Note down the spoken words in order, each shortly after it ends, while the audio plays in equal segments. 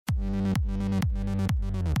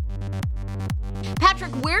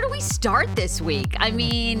Patrick, where do we start this week? I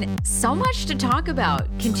mean, so much to talk about.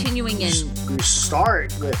 Continuing in. We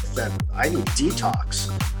start with that. I need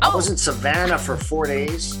detox. I was in Savannah for 4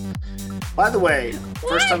 days. By the way,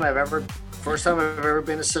 first time I've ever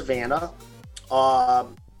been to Savannah.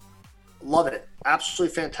 Love it.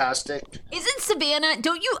 Absolutely fantastic. Isn't Savannah,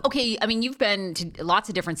 you've been to lots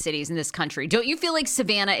of different cities in this country. Don't you feel like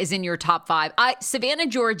Savannah is in your top 5? Savannah,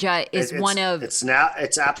 Georgia is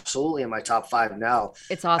it's absolutely in my top 5 now.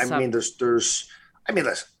 It's awesome. I mean, there's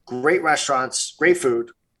great restaurants, great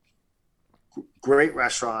food, great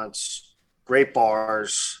restaurants, great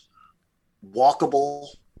bars, walkable.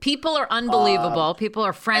 People are unbelievable. People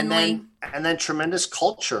are friendly. And then tremendous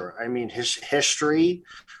culture. I mean, history,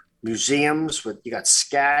 museums, you got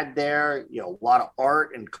SCAD there, a lot of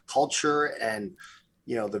art and culture, and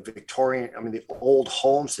the the old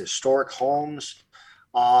homes, the historic homes.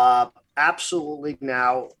 Absolutely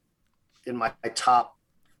now in my top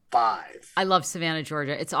 5. I love Savannah,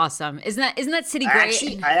 Georgia. It's awesome. Isn't that city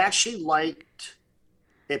great? I actually liked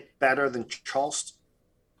it better than Charleston.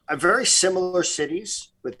 Very similar cities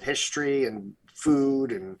with history and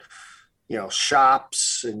food and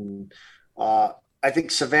shops, and I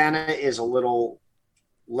think Savannah is a little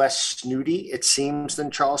less snooty, it seems,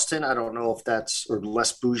 than Charleston. I don't know if that's, or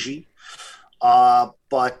less bougie. And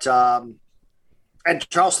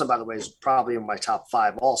Charleston, by the way, is probably in my top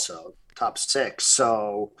 5 also, top 6.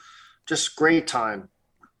 So just great time.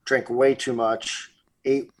 Drank way too much.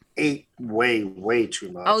 Ate way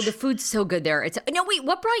too much. Oh, the food's so good there.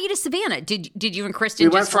 What brought you to Savannah? Did you and Kristen We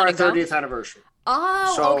went for our 30th anniversary.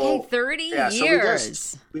 Oh, okay, 30 years.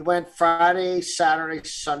 So we went Friday, Saturday,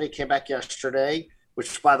 Sunday, came back yesterday,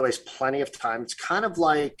 which, by the way, is plenty of time. It's kind of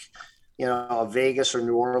like, Vegas or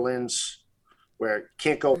New Orleans, where it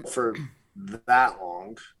can't go for that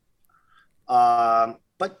long.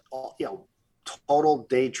 But, total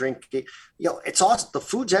day drinking. It's awesome. The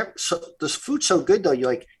food's so good, though.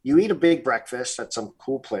 You eat a big breakfast at some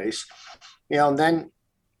cool place, and then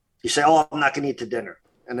you say, oh, I'm not going to eat to dinner.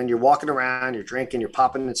 And then you're walking around, you're drinking, you're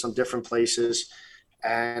popping in some different places.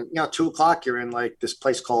 And, 2:00, you're in like this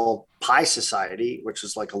place called Pie Society, which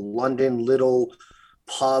is like a London little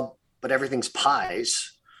pub, but everything's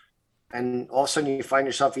pies. And all of a sudden you find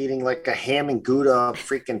yourself eating like a ham and Gouda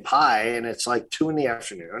freaking pie. And it's like 2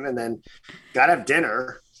 PM. And then gotta have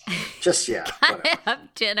dinner. Gotta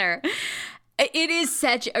have dinner. It is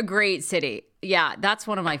such a great city. Yeah, that's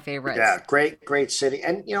one of my favorites. Yeah, great city.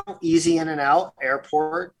 And, easy in and out,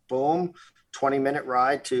 airport, boom, 20-minute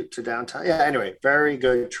ride to downtown. Yeah, anyway, very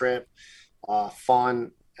good trip,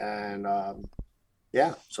 fun, and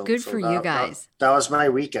So good for you guys. That was my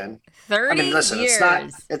weekend. 30 listen, years.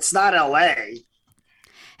 It's not LA.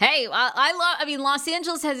 Hey, Los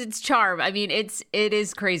Angeles has its charm. It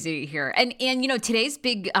is crazy here. And today's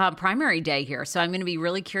big primary day here. So I'm going to be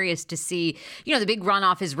really curious to see, the big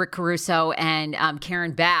runoff is Rick Caruso and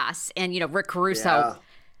Karen Bass. And, Rick Caruso,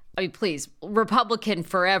 please, Republican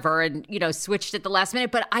forever and, switched at the last minute.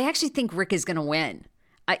 But I actually think Rick is going to win.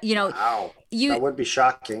 Wow. That would be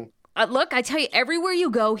shocking. Look, I tell you, everywhere you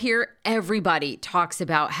go here, everybody talks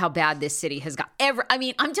about how bad this city has got.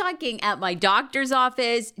 I'm talking at my doctor's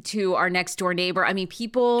office to our next door neighbor.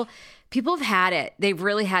 People have had it. They've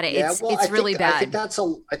really had it. It's really bad. I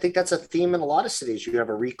think that's a theme in a lot of cities. You have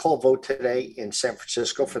a recall vote today in San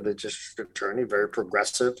Francisco for the district attorney, very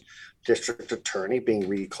progressive district attorney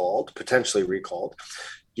being potentially recalled.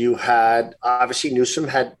 You had, obviously, Newsom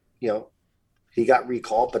had, he got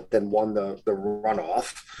recalled, but then won the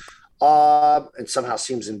runoff. And somehow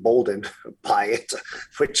seems emboldened by it,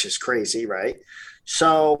 which is crazy, right?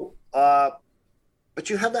 So, but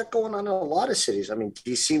you have that going on in a lot of cities.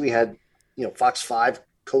 DC, we had, Fox 5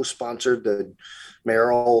 co-sponsored the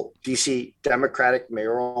DC Democratic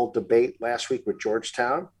mayoral debate last week with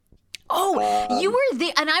Georgetown. Oh, you were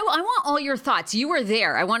there, and I want all your thoughts. You were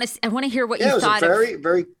there. I want to hear what you thought. It was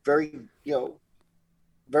very,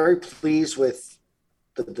 very pleased with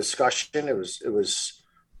the discussion. It was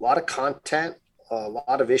a lot of content, a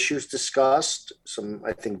lot of issues discussed, some,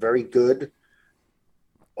 I think, very good,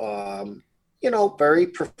 very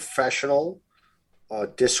professional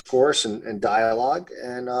discourse and dialogue.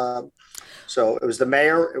 And so it was the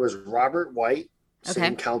mayor, it was Robert White,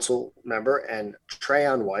 sitting council member, and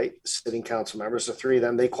Trayon White, sitting council members. The 3 of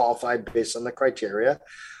them, they qualified based on the criteria.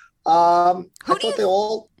 I was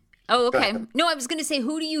going to say,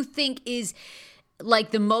 who do you think is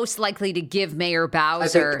like the most likely to give Mayor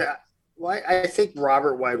Bowser? I think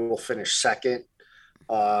Robert White will finish second.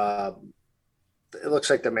 It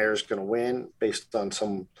looks like the mayor's going to win based on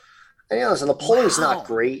some. And, the polling's not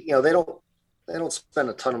great. They don't spend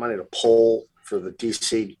a ton of money to poll for the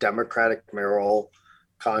DC Democratic mayoral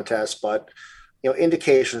contest, but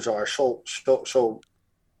indications are she'll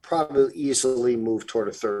probably easily move toward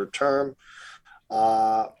a third term.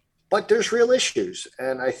 But there's real issues,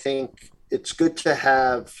 and I think it's good to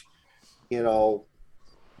have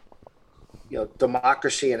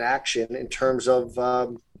democracy in action in terms of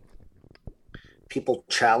people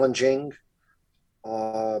challenging,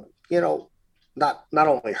 not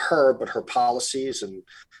only her but her policies and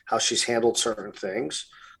how she's handled certain things.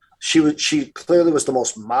 She clearly was the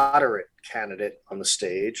most moderate candidate on the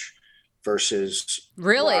stage versus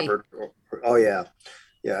really Robert. Oh yeah.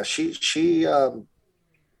 She. Oh,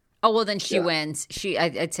 well, then she wins.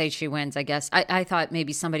 I'd say she wins, I guess. I thought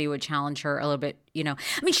maybe somebody would challenge her a little bit, I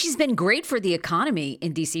mean, she's been great for the economy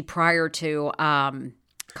in D.C. prior to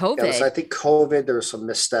COVID. Yes, I think COVID, there were some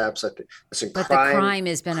missteps. But the crime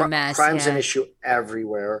has been a mess. Crime's an issue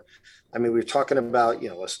everywhere. I mean, we were talking about,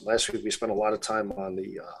 last week we spent a lot of time on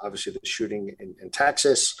obviously the shooting in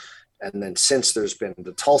Texas. And then since there's been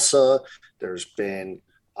the Tulsa, there's been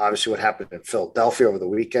obviously what happened in Philadelphia over the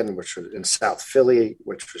weekend, which was in South Philly,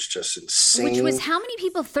 which was just insane. Which was how many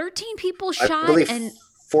people? 13 people shot? I believe and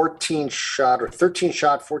 14 shot, or 13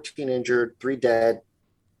 shot, 14 injured, 3 dead.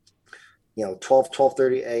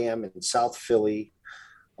 12:30 a.m. in South Philly.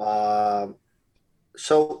 So,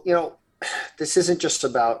 this isn't just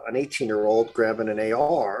about an 18-year-old grabbing an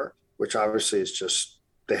AR, which obviously is just,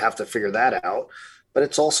 they have to figure that out. But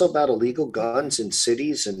it's also about illegal guns in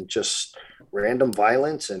cities and just random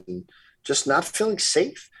violence and just not feeling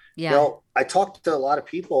safe. Yeah. I talked to a lot of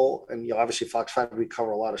people, and obviously Fox 5, we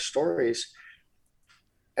cover a lot of stories.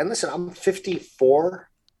 And listen, I'm 54.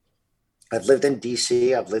 I've lived in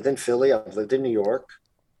DC. I've lived in Philly. I've lived in New York,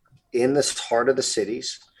 in this heart of the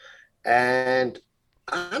cities. And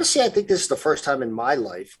honestly, I think this is the first time in my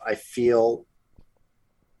life I feel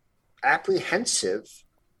apprehensive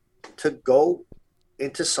to go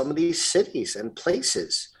into some of these cities and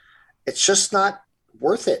places. It's just not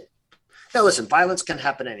worth it. Now, listen, violence can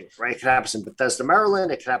happen anywhere, right? It can happen in Bethesda,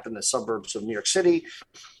 Maryland. It can happen in the suburbs of New York City.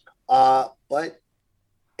 But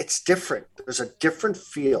it's different. There's a different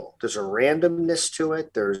feel. There's a randomness to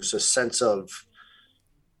it. There's a sense of...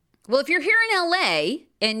 Well, if you're here in LA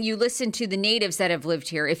and you listen to the natives that have lived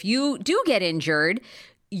here, if you do get injured,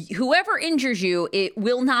 whoever injures you, it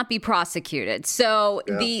will not be prosecuted. So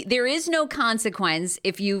there is no consequence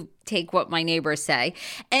if you take what my neighbors say.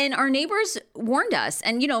 And our neighbors warned us.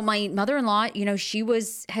 And, my mother-in-law, she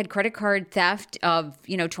had credit card theft of,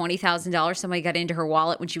 $20,000. Somebody got into her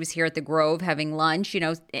wallet when she was here at the Grove having lunch,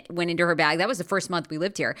 went into her bag. That was the first month we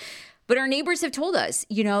lived here. But our neighbors have told us,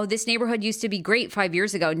 this neighborhood used to be great 5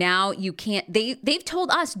 years ago. Now you can't. They've told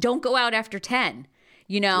us, don't go out after 10,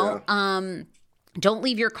 Don't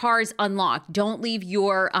leave your cars unlocked. Don't leave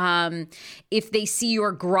your, if they see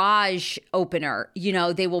your garage opener,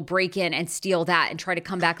 they will break in and steal that and try to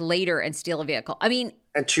come back later and steal a vehicle. I mean,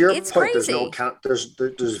 and to your point, crazy. There's no account. There's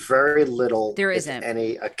very little, there isn't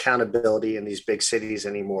any accountability in these big cities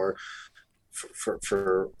anymore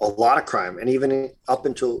for a lot of crime, and even up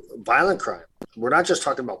into violent crime. We're not just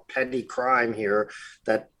talking about petty crime here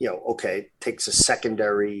that, takes a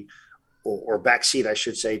secondary or backseat, I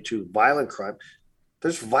should say, to violent crime.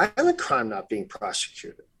 There's violent crime not being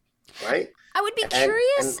prosecuted, right? I would be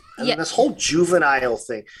curious. And this whole juvenile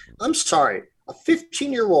thing. I'm sorry, a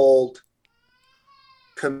 15-year-old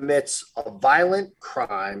commits a violent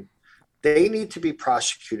crime. They need to be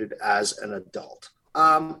prosecuted as an adult.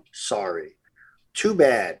 I'm sorry. Too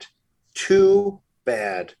bad.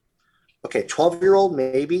 Okay, 12-year-old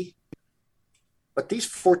maybe. But these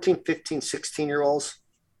 14, 15, 16-year-olds,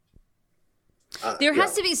 there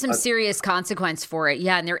has to be some serious consequence for it.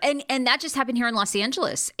 Yeah. And that just happened here in Los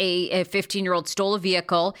Angeles. A 15-year-old stole a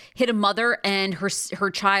vehicle, hit a mother and her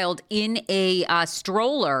child in a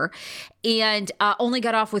stroller, and only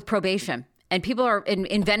got off with probation. And people are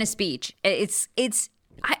in Venice Beach. I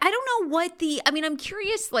don't know I'm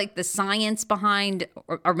curious, like the science behind,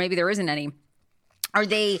 or maybe there isn't any. Are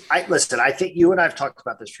they? Listen, I think you and I have talked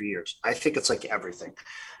about this for years. I think it's like everything.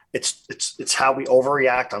 It's how we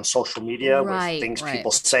overreact on social media with things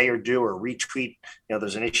people say or do or retweet.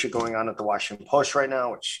 There's an issue going on at the Washington Post right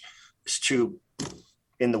now, which is too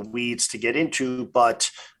in the weeds to get into.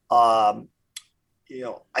 But I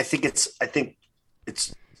think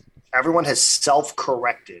it's everyone has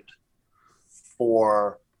self-corrected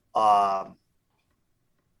for I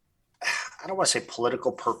don't want to say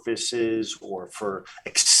political purposes or for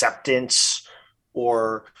acceptance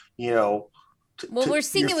or Well, we're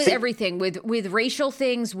seeing it with everything, with racial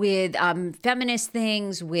things, with feminist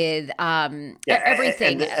things, with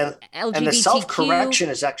everything. LGBTQ. And the self-correction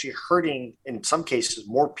is actually hurting, in some cases,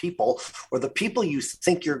 more people, or the people you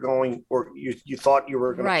think you're going, or you thought you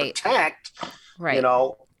were going to protect. Right.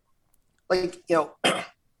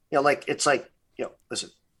 It's like, listen,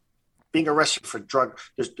 being arrested for drug,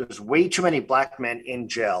 there's way too many black men in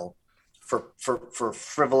jail for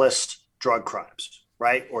frivolous drug crimes,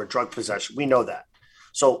 right? Or drug possession. We know that.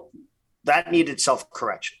 So that needed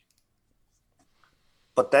self-correction.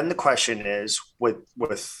 But then the question is,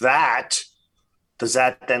 with that, does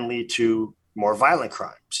that then lead to more violent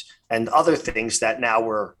crimes and other things that now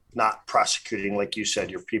we're not prosecuting? Like you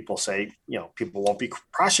said, your people say, people won't be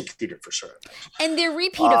prosecuted for certain things. And they're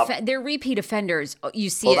repeat offenders. You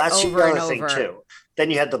see it over and over. Thing too. Then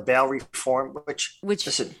you had the bail reform, which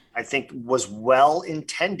listen, I think was well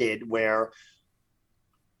intended, where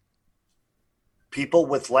people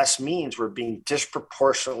with less means were being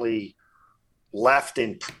disproportionately left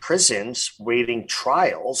in prisons waiting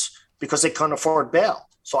trials because they couldn't afford bail.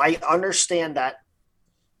 So I understand that.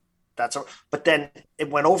 But then it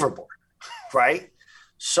went overboard, right?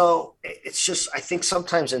 So it's just, I think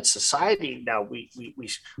sometimes in society now we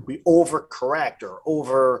overcorrect or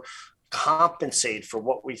overcompensate for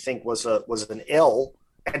what we think was an ill,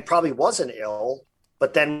 and probably was an ill,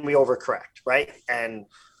 but then we overcorrect, right? And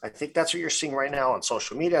I think that's what you're seeing right now on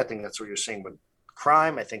social media. I think that's what you're seeing with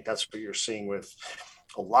crime. I think that's what you're seeing with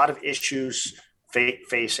a lot of issues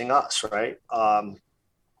facing us, right?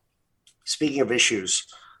 Speaking of issues,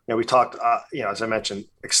 we talked, as I mentioned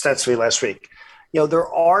extensively last week, there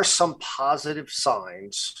are some positive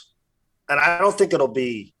signs, and I don't think it'll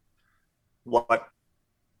be what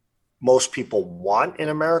most people want in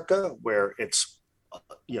America, where it's,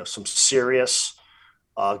 some serious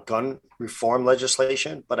gun reform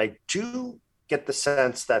legislation. But I do get the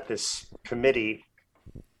sense that this committee,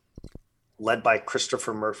 led by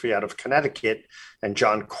Christopher Murphy out of Connecticut and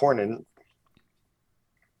John Cornyn,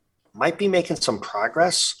 might be making some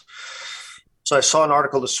progress. So I saw an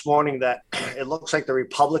article this morning that it looks like the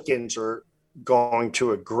Republicans are going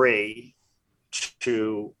to agree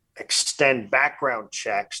to extend background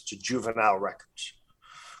checks to juvenile records,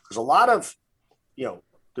 because a lot of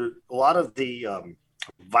the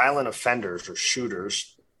violent offenders or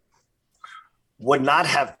shooters would not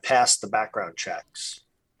have passed the background checks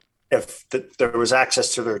if there was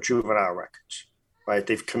access to their juvenile records, right?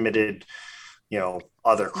 They've committed,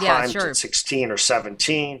 other crimes at 16 or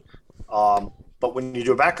 17. But when you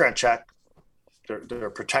do a background check, they're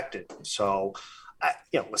protected. So,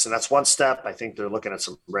 listen, that's one step. I think they're looking at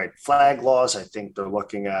some red flag laws. I think they're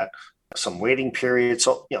looking at some waiting periods.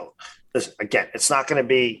 So, again, it's not going to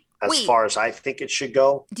be as far as I think it should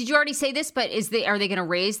go. Did you already say this? But are they going to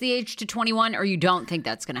raise the age to 21, or you don't think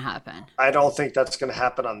that's going to happen? I don't think that's going to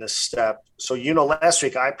happen on this step. So, last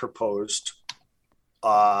week I proposed,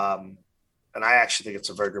 and I actually think it's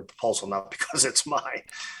a very good proposal, not because it's mine.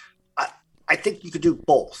 I think you could do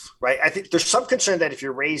both, right? I think there's some concern that if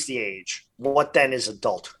you raise the age, what then is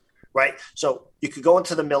adulthood, right? So you could go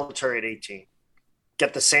into the military at 18,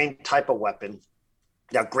 get the same type of weapon.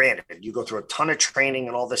 Now, granted, you go through a ton of training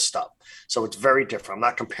and all this stuff, so it's very different. I'm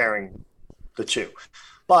not comparing the two.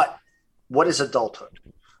 But what is adulthood?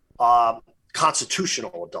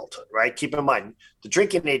 Constitutional adulthood, right? Keep in mind, the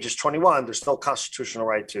drinking age is 21. There's no constitutional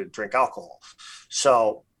right to drink alcohol.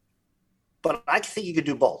 So, but I think you could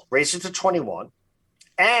do both. Raise it to 21,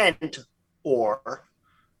 or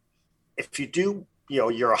if you do,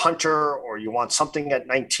 you're a hunter or you want something at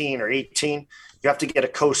 19 or 18, you have to get a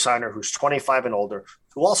co-signer who's 25 and older,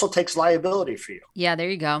 who also takes liability for you. Yeah, there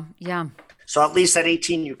you go. Yeah. So at least at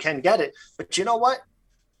 18, you can get it. But you know what?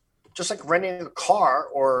 Just like renting a car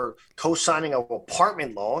or co-signing an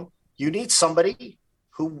apartment loan, you need somebody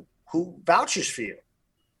who vouches for you,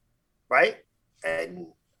 right? And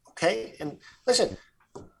listen,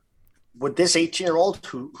 would this 18-year-old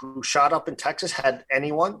who shot up in Texas, had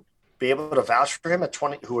anyone be able to vouch for him at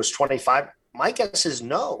 20, who was 25? My guess is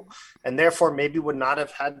no, and therefore maybe would not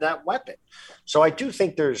have had that weapon. So I do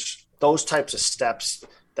think there's those types of steps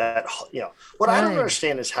that, what I don't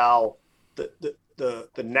understand is how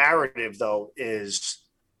the narrative, though, is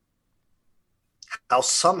how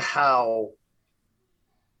somehow,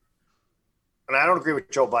 and I don't agree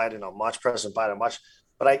with Joe Biden on much, President Biden on much,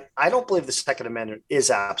 but I don't believe the Second Amendment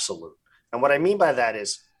is absolute. And what I mean by that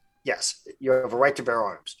is, yes, you have a right to bear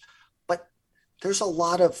arms, but there's a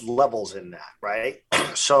lot of levels in that, right?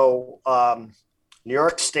 So New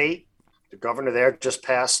York State, the governor there just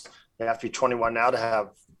passed, you have to be 21 now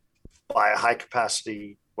to buy a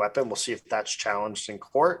high-capacity weapon. We'll see if that's challenged in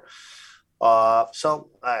court.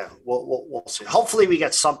 We'll see. Hopefully we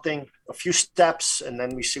get something, a few steps, and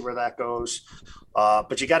then we see where that goes.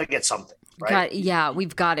 But you got to get something, right?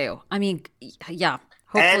 We've got to. I mean, yeah.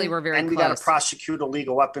 Hopefully we're very close. And we got to prosecute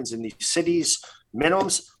illegal weapons in these cities.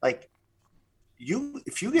 Minimums, like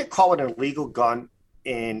if you get caught with an illegal gun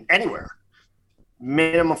in anywhere,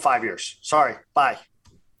 minimum 5 years. Sorry, bye.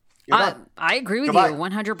 I agree with you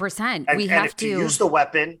 100%. We have to use the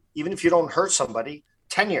weapon, even if you don't hurt somebody,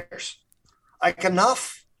 10 years. Like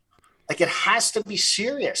enough. Like it has to be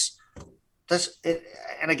serious.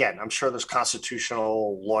 And again, I'm sure there's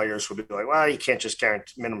constitutional lawyers would be like, well, you can't just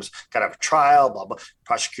guarantee minimums, got to have a trial, blah, blah.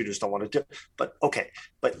 Prosecutors don't want to do it. But okay.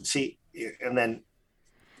 But see, and then.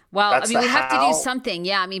 Well, I mean, we have to do something.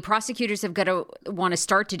 Yeah. I mean, prosecutors have got to want to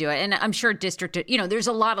start to do it. And I'm sure there's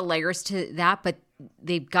a lot of layers to that, but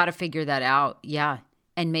they've got to figure that out. Yeah.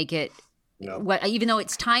 And make it, even though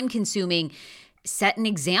it's time consuming, set an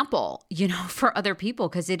example, for other people,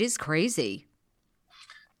 because it is crazy.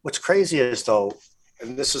 What's crazy is, though,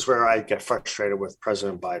 and this is where I get frustrated with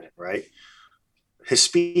President Biden, right? His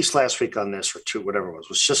speech last week on this, or two, whatever it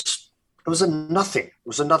was a nothing. It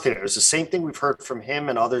was a nothing. It was the same thing we've heard from him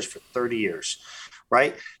and others for 30 years,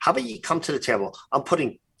 right? How about you come to the table? I'm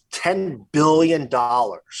putting $10 billion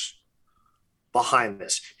behind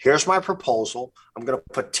this. Here's my proposal. I'm going to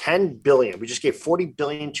put 10 billion. We just gave 40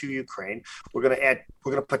 billion to Ukraine. We're going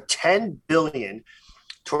to put 10 billion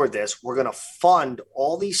toward this. We're going to fund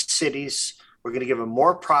all these cities. We're going to give them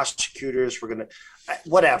more prosecutors. We're going to,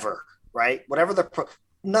 whatever, right? Whatever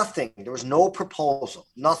nothing. There was no proposal,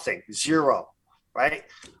 nothing, zero, right?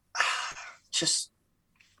 Just.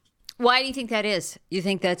 Why do you think that is? You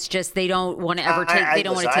think that's just, they don't want to ever take, they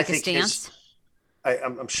don't want to take a stance?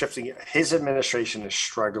 I'm shifting. His administration is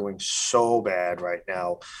struggling so bad right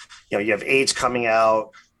now. You have AIDS coming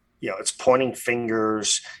out. It's pointing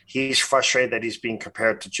fingers. He's frustrated that he's being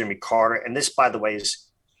compared to Jimmy Carter. And this, by the way,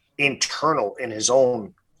 is internal in his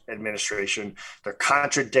own administration. They're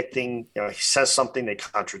contradicting. He says something, they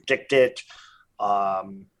contradict it.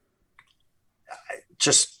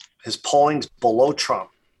 Just his polling's below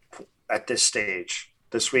Trump at this stage.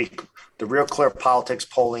 This week, the Real Clear Politics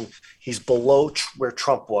polling, he's below where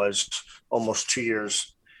Trump was almost 2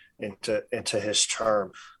 years into his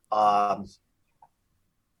term.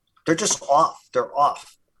 They're just off. They're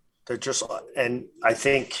off. They're just, and I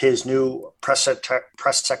think his new press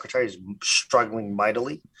secretary is struggling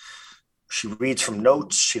mightily. She reads from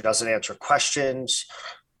notes. She doesn't answer questions,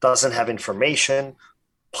 doesn't have information,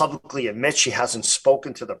 publicly admits she hasn't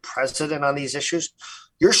spoken to the president on these issues.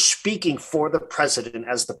 You're speaking for the president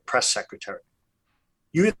as the press secretary.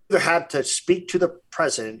 You either had to speak to the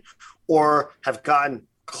president or have gotten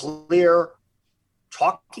clear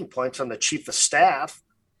talking points from the chief of staff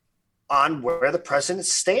on where the president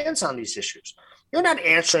stands on these issues. You're not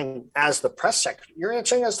answering as the press secretary. You're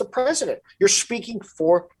answering as the president. You're speaking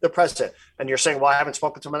for the president. And you're saying, well, I haven't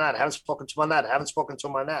spoken to him on that. I haven't spoken to him on that. I haven't spoken to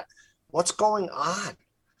him on that. What's going on?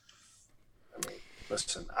 I mean,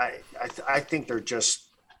 listen, I think they're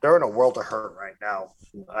in a world of hurt right now.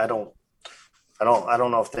 I don't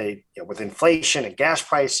know if they, with inflation and gas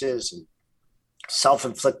prices and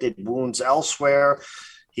self-inflicted wounds elsewhere,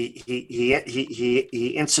 he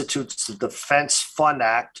institutes the Defense Fund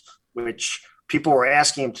Act, which people were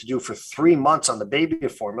asking him to do for 3 months on the baby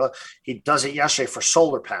formula. He does it yesterday for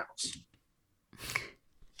solar panels.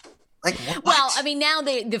 Like, what? Well, I mean, now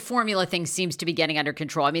the formula thing seems to be getting under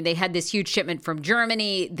control. I mean, they had this huge shipment from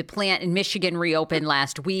Germany. The plant in Michigan reopened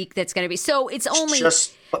last week. That's going to be, so it's only,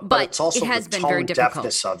 but it's also it has been very difficult.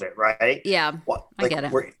 Deafness of it, right? Yeah, I get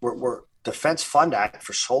it. We're Defense Fund Act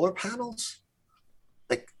for solar panels.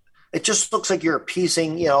 Like, it just looks like you're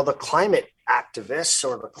appeasing, the climate activists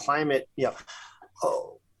or the climate,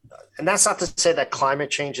 and that's not to say that climate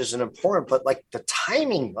change isn't important, but like the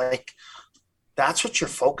timing, like, that's what you're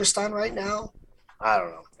focused on right now? I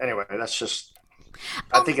don't know. Anyway, that's just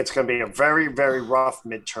 – I think it's going to be a very, very rough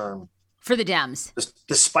midterm. For the Dems.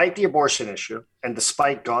 Despite the abortion issue and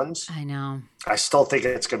despite guns. I know. I still think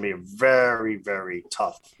it's going to be a very, very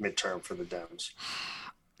tough midterm for the Dems.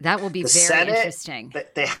 That will be very interesting.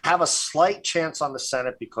 They have a slight chance on the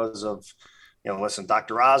Senate because of – listen,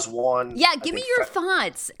 Dr. Oz won. Yeah, give me your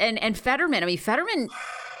thoughts. And Fetterman. I mean, Fetterman –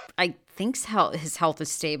 I think his health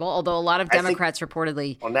is stable, although a lot of Democrats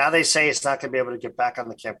reportedly. Well, now they say it's not going to be able to get back on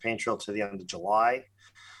the campaign trail to the end of July.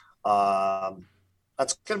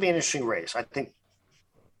 That's going to be an interesting race. I think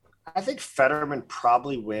Fetterman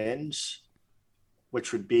probably wins,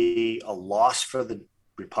 which would be a loss for the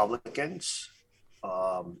Republicans.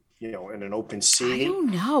 In an open seat. I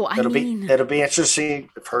don't know. It'll be interesting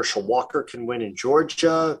if Herschel Walker can win in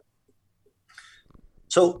Georgia.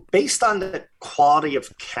 So based on the quality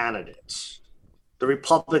of candidates, the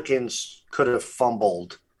Republicans could have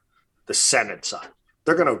fumbled the Senate side.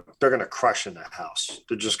 They're gonna crush in the House.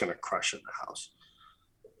 They're just gonna crush in the House.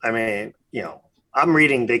 I mean, I'm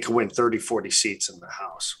reading they could win 30, 40 seats in the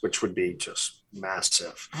House, which would be just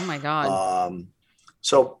massive. Oh my God.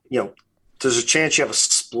 So, there's a chance you have a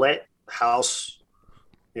split House.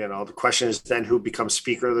 The question is then who becomes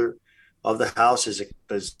Speaker of the House? Does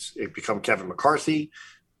it become Kevin McCarthy,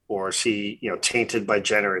 or is he, tainted by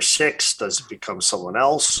January 6th? Does it become someone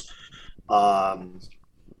else? And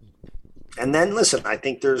then listen, I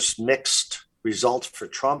think there's mixed results for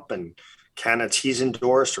Trump and candidates he's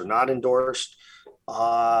endorsed or not endorsed.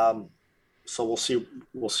 So we'll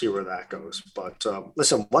see where that goes. But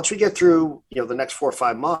listen, once we get through, the next 4 or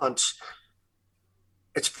 5 months,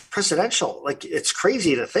 it's presidential. Like, it's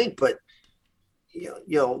crazy to think, but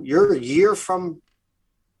you're a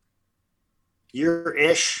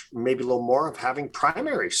year-ish, maybe a little more of having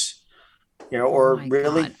primaries. Or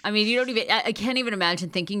really. God. I mean, I can't even imagine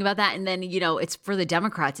thinking about that. And then, it's for the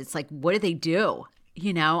Democrats. It's like, what do they do?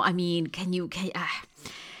 I mean,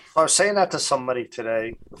 I was saying that to somebody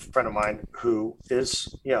today, a friend of mine who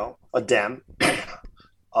is, a Dem,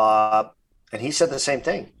 and he said the same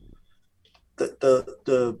thing.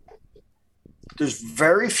 There's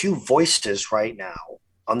very few voices right now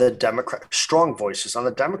on the strong voices on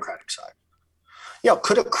the Democratic side.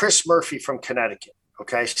 Could a Chris Murphy from Connecticut?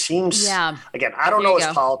 Okay, seems. Yeah. Again, I don't know his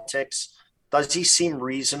politics. Does he seem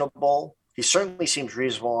reasonable? He certainly seems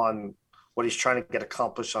reasonable on what he's trying to get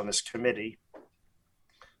accomplished on this committee.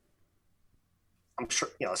 I'm sure,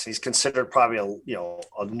 so he's considered probably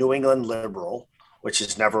a New England liberal, which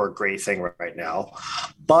is never a great thing right now.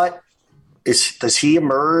 But does he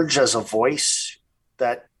emerge as a voice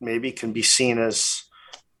that maybe can be seen as,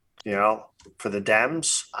 for the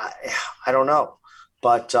Dems? I don't know,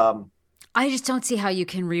 but I just don't see how you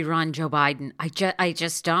can rerun Joe Biden. I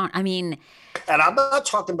just don't. I mean, and I'm not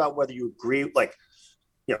talking about whether you agree. Like,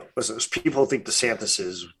 listen, there's people who think DeSantis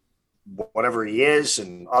is whatever he is,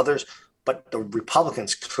 and others. But the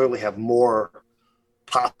Republicans clearly have more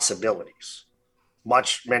possibilities,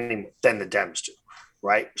 many than the Dems do,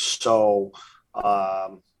 right? So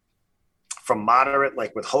from moderate,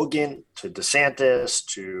 like with Hogan, to DeSantis,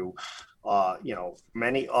 to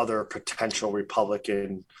many other potential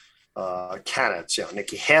Republican candidates,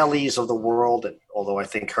 Nikki Haley's of the world, and although I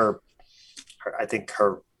think her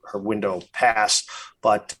window passed,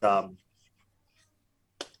 but we'll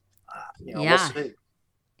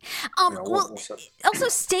see. Also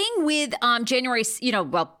staying with January,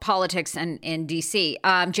 politics and in DC,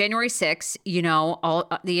 January 6th, all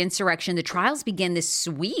the insurrection, the trials begin this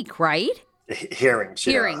week, right? Hearings.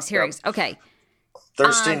 Yep. Okay.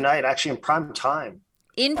 Thursday night, actually in prime time.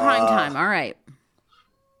 In prime time. All right.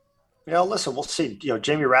 Listen, we'll see.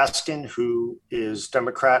 Jamie Raskin, who is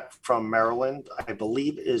Democrat from Maryland, I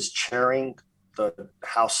believe is chairing the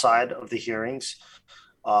House side of the hearings,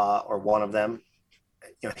 or one of them.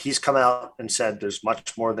 He's come out and said there's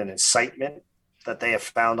much more than incitement that they have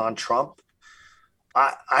found on Trump.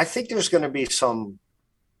 I think there's going to be some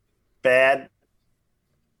bad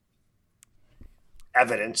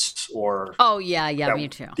evidence or. Oh, yeah, me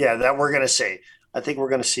too. Yeah, that we're going to see. I think we're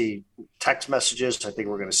going to see text messages. I think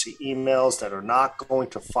we're going to see emails that are not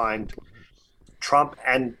going to find Trump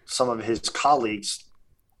and some of his colleagues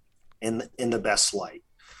in the best light.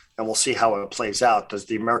 And we'll see how it plays out. Does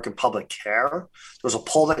the American public care? There was a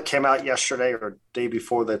poll that came out yesterday or day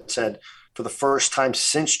before that said for the first time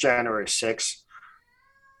since January 6th,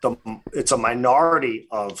 it's a minority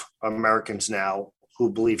of Americans now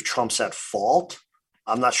who believe Trump's at fault.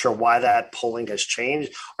 I'm not sure why that polling has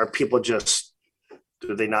changed. Are people just,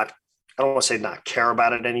 do they not, I don't want to say not care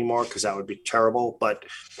about it anymore because that would be terrible, but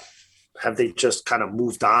have they just kind of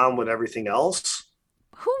moved on with everything else?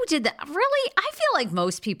 Who did that? Really? I feel like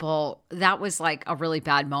most people, that was like a really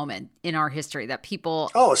bad moment in our history that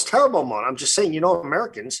people. Oh, it's a terrible moment. I'm just saying,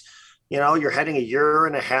 Americans, you're heading a year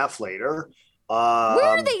and a half later. Where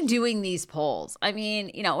are they doing these polls? I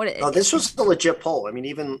mean, what? No, this was a legit poll. I mean,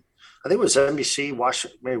 even, I think it was NBC, Well,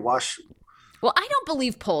 I don't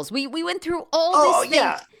believe polls. We went through all this. Oh,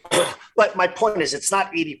 yeah. But my point is, it's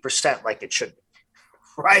not 80% like it should be,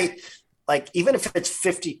 right? Like, even if it's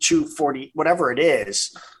 52, 40, whatever it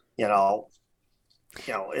is, it's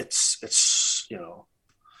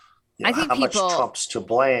I think how much Trump's to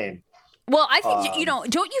blame. Well, I think,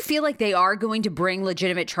 don't you feel like they are going to bring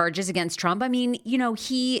legitimate charges against Trump? I mean,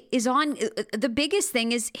 he is on, the biggest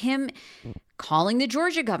thing is him calling the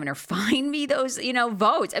Georgia governor, find me those,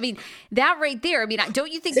 votes. I mean, that right there. I mean,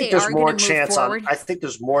 don't you think they are going to move forward? I think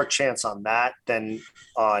there's more chance on that than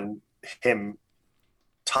on him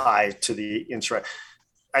tied to the insurrection.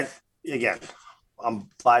 Again, I'm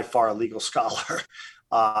by far a legal scholar.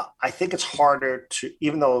 I think it's harder to,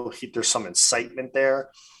 even though there's some incitement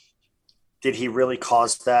there, did he really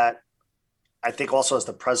cause that? I think also as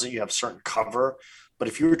the president, you have certain cover. But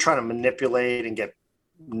if you were trying to manipulate and get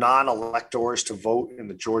non-electors to vote in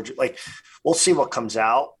the Georgia, we'll see what comes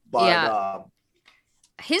out. But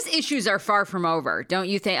his issues are far from over, don't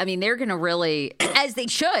you think? I mean, they're going to really, as they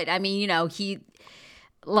should. I mean, the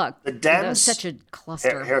Dems, such a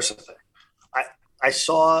cluster. Here's the thing. I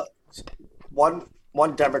saw one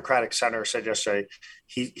Democratic senator said yesterday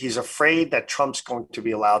he's afraid that Trump's going to be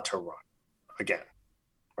allowed to run again,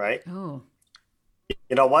 right? Oh.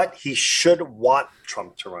 You know what? He should want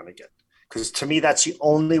Trump to run again. Because to me, that's the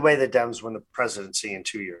only way the Dems win the presidency in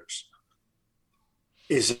 2 years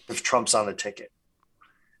is if Trump's on the ticket.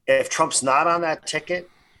 If Trump's not on that ticket,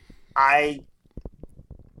 I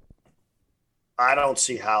don't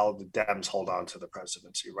see how the Dems hold on to the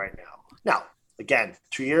presidency right now. Now, again,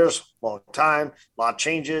 2 years, long time, a lot of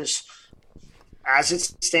changes. As it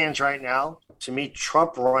stands right now, to me,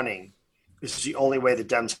 Trump running is the only way the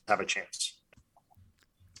Dems have a chance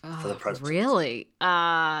for the presidency. Really?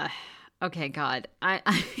 Okay, God, I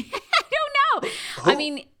don't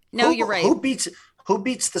know. You're right. Who beats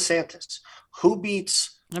DeSantis? Who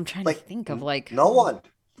beats? I'm trying to think of no one.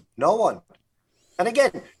 And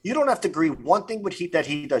again, you don't have to agree one thing that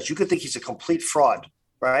he does. You could think he's a complete fraud,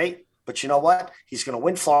 right? But you know what? He's going to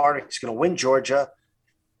win Florida. He's going to win Georgia.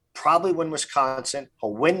 Probably win Wisconsin.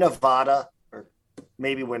 He'll win Nevada, or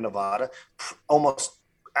maybe win Nevada. Almost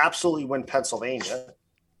absolutely win Pennsylvania.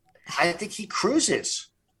 I think he cruises.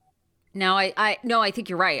 No, I think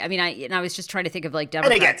you're right. I mean, I was just trying to think of Democrats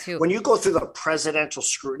and again, too. When you go through the presidential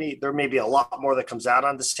scrutiny, there may be a lot more that comes out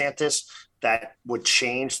on DeSantis that would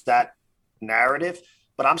change that narrative.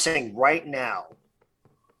 But I'm saying right now.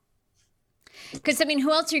 Because,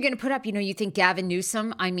 who else are you going to put up? You think Gavin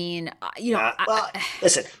Newsom? Listen,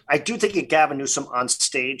 I do think that Gavin Newsom on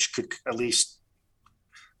stage could at least.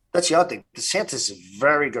 That's the other thing. DeSantis is a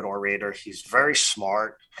very good orator. He's very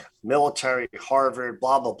smart, military, Harvard,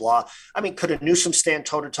 blah, blah, blah. Could a Newsom stand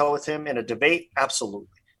toe-to-toe with him in a debate? Absolutely,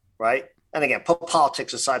 right? And again, put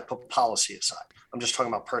politics aside, put policy aside. I'm just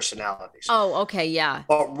talking about personalities. Oh, okay, yeah.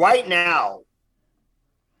 But right now,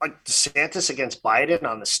 DeSantis against Biden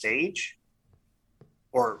on the stage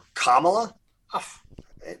or Kamala,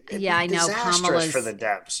 I know. Disastrous for the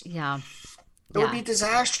Dems. Yeah. It would be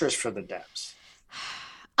disastrous for the Dems.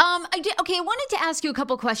 I wanted to ask you a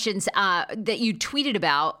couple questions that you tweeted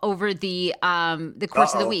about over the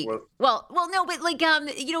course of the week. No, but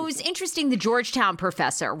it was interesting. The Georgetown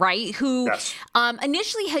professor, right, who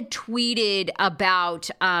initially had tweeted about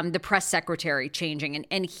the press secretary changing,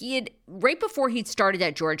 and he had right before he'd started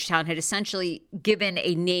at Georgetown had essentially given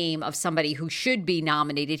a name of somebody who should be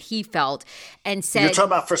nominated. He felt and said, "You're talking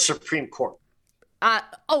about for Supreme Court."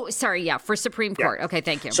 For Supreme Court. Yeah. Okay,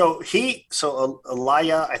 thank you. So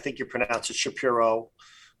Elia, I think you pronounce it Shapiro.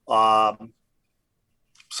 Some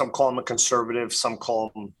call him a conservative, some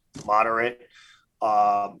call him moderate.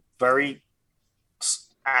 Very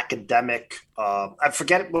academic. I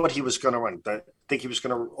forget what he was going to run. I think he was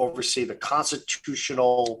going to oversee the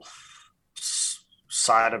constitutional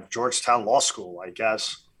side of Georgetown Law School, I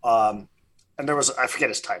guess. And there was, I forget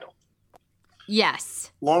his title.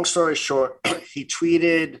 Yes. Long story short, he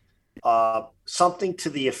tweeted something to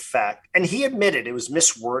the effect, and he admitted it was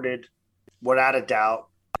misworded, without a doubt.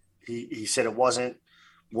 He said it wasn't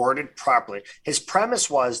worded properly. His premise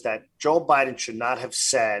was that Joe Biden should not have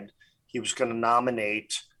said he was going to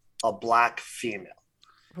nominate a black female.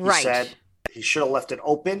 He said he should have left it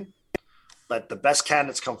open, let the best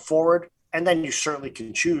candidates come forward, and then you certainly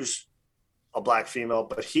can choose a black female.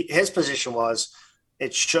 But his position was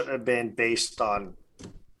it shouldn't have been based on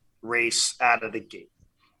race out of the gate.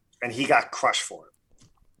 And he got crushed for it.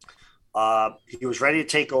 He was ready to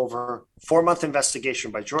take over. 4-month investigation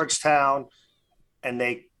by Georgetown. And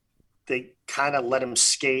they kind of let him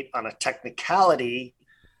skate on a technicality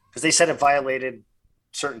because they said it violated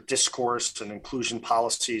certain discourse and inclusion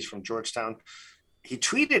policies from Georgetown. He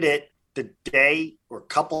tweeted it the day or a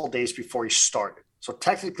couple of days before he started. So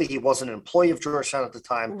technically he wasn't an employee of Georgetown at the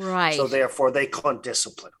time. Right. So therefore they couldn't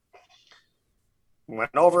discipline him.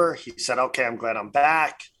 Went over. He said, okay, I'm glad I'm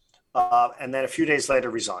back. And then a few days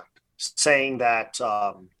later resigned, saying that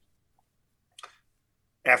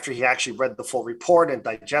after he actually read the full report and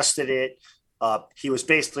digested it, he was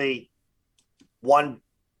basically one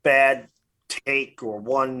bad take or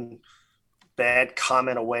one bad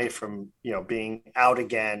comment away from being out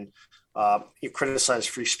again. He criticized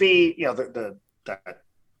free speech.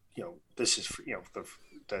 This is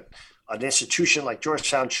that an institution like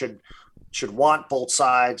Georgetown should want both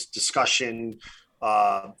sides, discussion,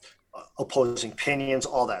 opposing opinions,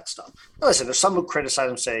 all that stuff. Now, listen, there's some who criticize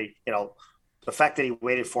him, say, the fact that he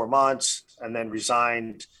waited 4 months and then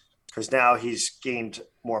resigned because now he's gained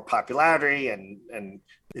more popularity, and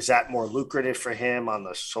is that more lucrative for him on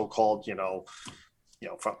the so-called, from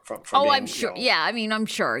oh, being, I'm sure. Yeah, I mean, I'm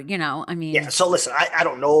sure. Yeah. So listen, I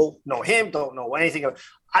don't know him, don't know anything.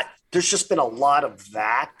 There's just been a lot of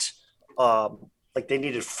that. Like they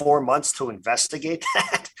needed 4 months to investigate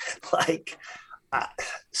that.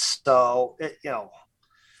 So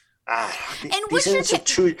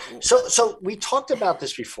we talked about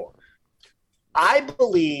this before. I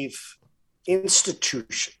believe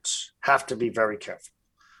institutions have to be very careful.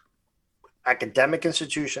 Academic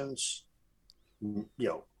institutions,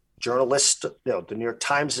 journalists, the New York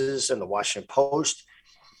Times and the Washington Post,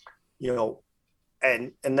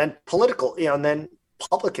 and then political, and then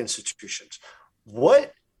public institutions.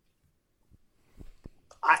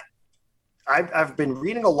 I've been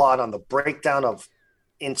reading a lot on the breakdown of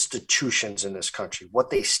institutions in this country, what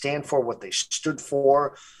they stand for, what they stood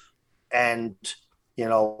for. And,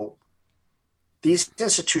 these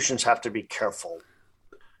institutions have to be careful,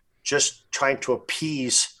 just trying to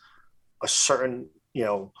appease a certain,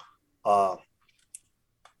 well,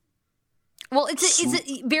 it's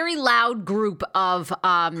a very loud group of,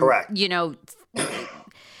 correct.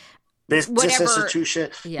 Business institution.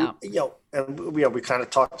 Yeah. And we kind of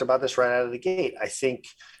talked about this right out of the gate. I think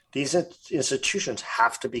these institutions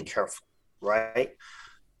have to be careful, right?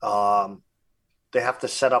 They have to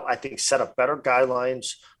set up better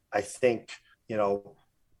guidelines. I think,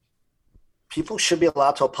 people should be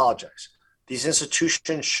allowed to apologize. These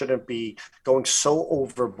institutions shouldn't be going so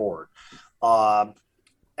overboard. And,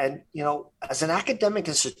 as an academic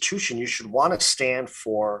institution, you should want to stand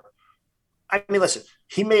for, listen,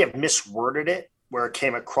 he may have misworded it where it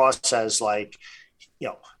came across as like,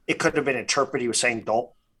 it could have been interpreted. He was saying, don't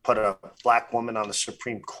put a black woman on the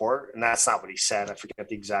Supreme Court. And that's not what he said. I forget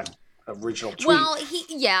the exact original tweet. Well,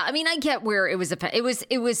 I get where it was.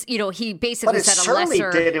 He basically said a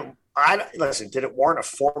lesser. Did it warrant a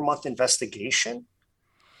 4-month investigation?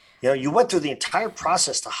 You went through the entire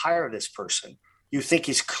process to hire this person. You think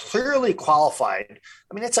he's clearly qualified.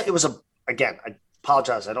 Again, I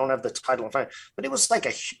apologize, I don't have the title in front, but it was like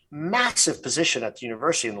a massive position at the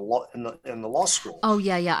university in the law school. Oh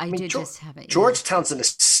yeah, I did just have it. Yeah. Georgetown's an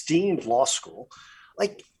esteemed law school.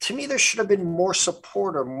 Like, to me, there should have been more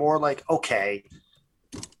support, or more like, okay,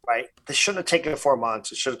 right? They shouldn't have taken 4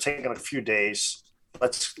 months. It should have taken a few days.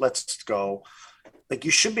 Let's go. Like,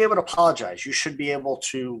 you should be able to apologize. You should be able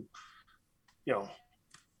to,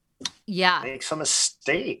 make some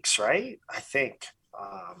mistakes, right? I think.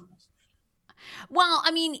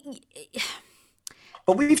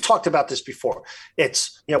 But we've talked about this before.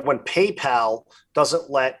 It's, when PayPal doesn't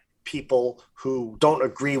let people who don't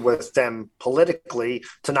agree with them politically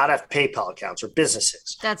to not have PayPal accounts, or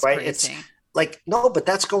businesses. That's right. Crazy. It's like, no, but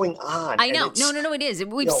that's going on. I know. No, it is.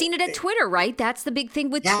 We've seen it at Twitter, right? That's the big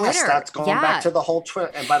thing with Twitter. Yes, that's going back to the whole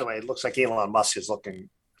Twitter. And by the way, it looks like Elon Musk is looking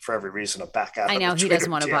for every reason to back out. I know he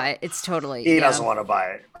doesn't want to buy it. It's totally. He doesn't want to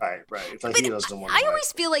buy it. Right. It's like, he doesn't want to buy it. I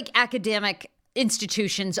always feel like academic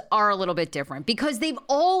institutions are a little bit different because they've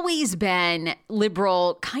always been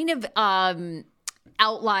liberal, kind of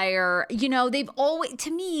outlier. They've always,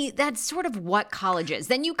 to me, that's sort of what college is.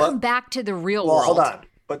 Then you come back to the real world. Hold on.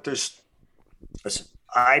 But listen,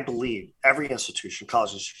 I believe every institution,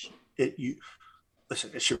 college, it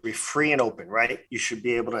should be free and open, right? You should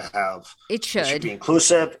be able to have. It should be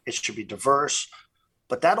inclusive. It should be diverse.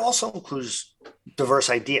 But that also includes diverse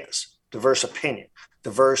ideas, diverse opinion,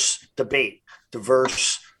 diverse debate,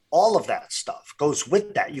 diverse, all of that stuff goes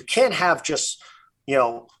with that. You can't have just,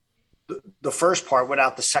 the first part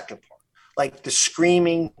without the second part. Like the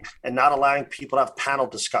screaming and not allowing people to have panel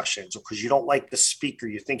discussions, or because you don't like the speaker,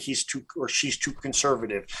 you think he's too or she's too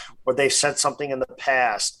conservative, or they've said something in the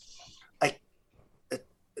past.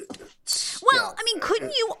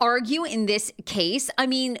 Couldn't you argue in this case?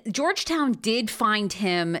 Georgetown did find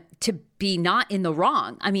him to be not in the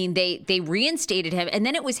wrong. They reinstated him, and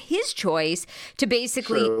then it was his choice to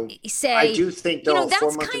basically say. I do think though, that's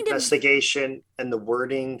 4-month investigation and the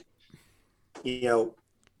wording, Yeah,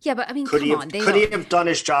 but could he have done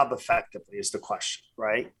his job effectively is the question,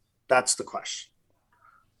 right? That's the question,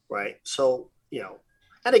 right? So,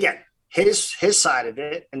 And again, his side of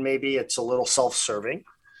it, and maybe it's a little self-serving,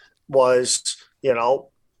 was,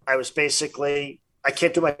 I was basically, I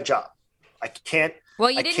can't do my job. I can't.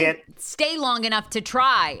 Well, you didn't stay long enough to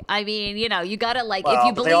try. I mean, you got to if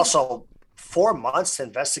you believe. They also 4 months to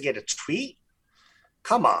investigate a tweet.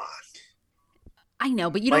 Come on. I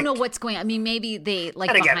know, but you don't know what's going on. I mean, maybe they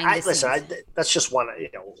and again, behind the scenes. That's just one.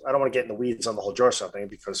 I don't want to get in the weeds on the whole George thing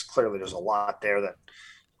because clearly there's a lot there that.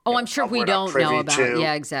 I'm sure we don't know about.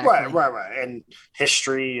 Yeah, exactly. Right, and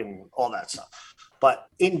history and all that stuff. But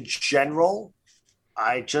in general,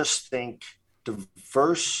 I just think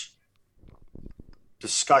diverse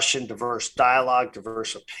discussion, diverse dialogue,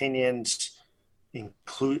 diverse opinions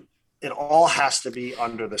it all has to be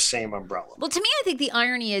under the same umbrella. Well, to me, I think the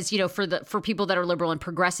irony is, for people that are liberal and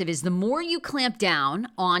progressive is the more you clamp down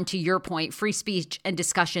on, to your point, free speech and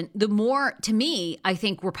discussion, the more, to me, I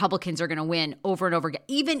think Republicans are going to win over and over again,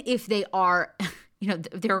 even if they are,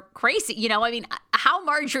 they're crazy. I mean, how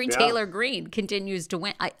Marjorie Taylor Greene continues to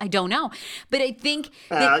win, I don't know. But I think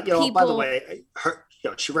that people... By the way,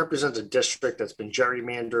 she represents a district that's been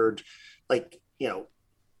gerrymandered,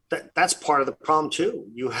 that's part of the problem too.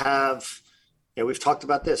 You have, we've talked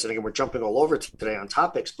about this, and again, we're jumping all over today on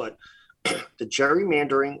topics, but the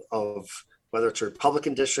gerrymandering of whether it's a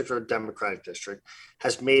Republican district or a Democratic district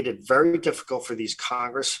has made it very difficult for these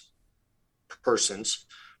Congress persons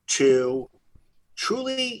to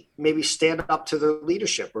truly maybe stand up to their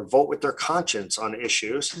leadership or vote with their conscience on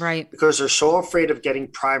issues, right? Because they're so afraid of getting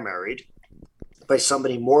primaried by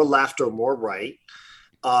somebody more left or more right.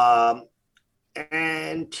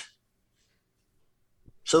 And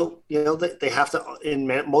so, they have to, in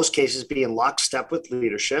most cases, be in lockstep with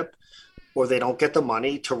leadership, or they don't get the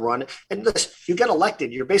money to run. And listen, you get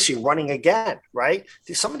elected, you're basically running again, right?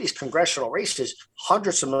 Some of these congressional races,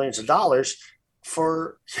 hundreds of millions of dollars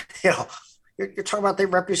for, you're talking about they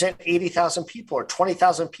represent 80,000 people or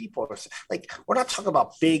 20,000 people. We're not talking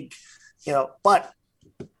about big, but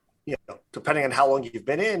depending on how long you've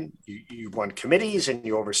been in, you run committees and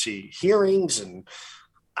you oversee hearings. And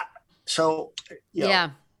so,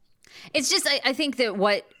 yeah, it's just, I think that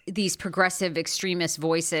what these progressive extremist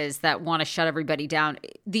voices that want to shut everybody down,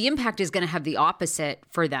 the impact is going to have the opposite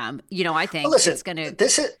for them. I think it's going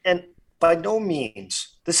to. And by no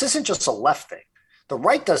means, this isn't just a left thing. The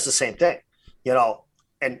right does the same thing,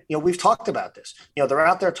 And, we've talked about this. They're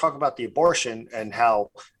out there talking about the abortion and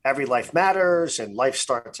how every life matters and life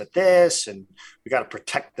starts at this and we got to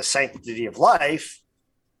protect the sanctity of life.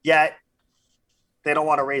 Yet they don't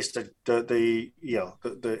want to raise the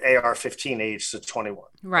AR-15 age to 21,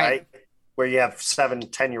 right? Where you have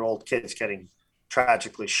 7-10-year-old kids getting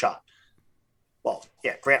tragically shot. Well,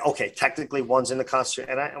 yeah, technically one's in the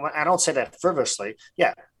Constitution. And I don't say that frivolously.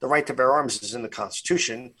 Yeah, the right to bear arms is in the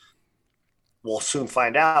Constitution. We'll soon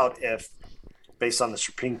find out if, based on the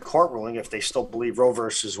Supreme Court ruling, if they still believe Roe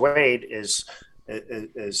versus Wade is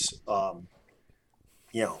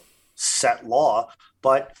set law.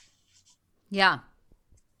 But yeah,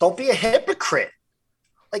 don't be a hypocrite.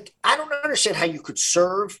 I don't understand how you could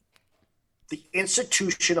serve the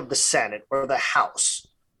institution of the Senate or the House.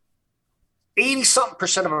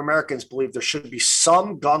 80-something% of Americans believe there should be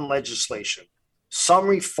some gun legislation, some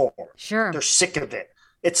reform. Sure, they're sick of it.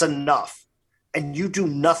 It's enough. And you do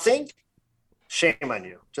nothing, shame on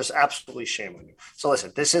you. Just absolutely shame on you. So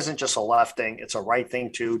listen, this isn't just a left thing. It's a right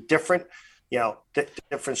thing too. Different,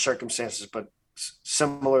 different circumstances, but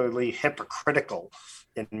similarly hypocritical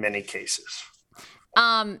in many cases.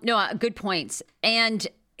 No, good points. And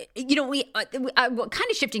we kind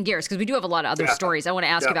of shifting gears because we do have a lot of other stories I want to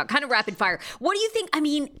ask you about, kind of rapid fire. What do you think? I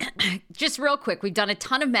mean, just real quick, we've done a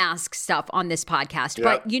ton of mask stuff on this podcast,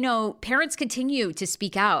 but parents continue to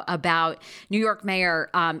speak out about New York Mayor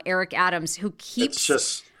Eric Adams, who keeps. It's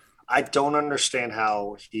just, I don't understand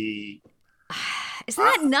how he. Isn't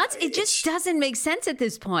that nuts? It just doesn't make sense at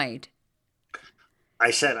this point. I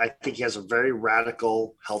think he has a very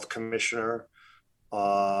radical health commissioner.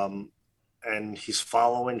 And he's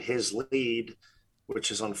following his lead, which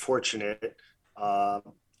is unfortunate. But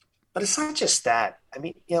it's not just that. I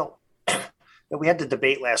mean, we had the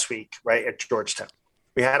debate last week, right, at Georgetown.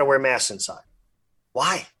 We had to wear masks inside.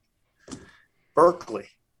 Why? Berkeley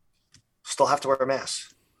still have to wear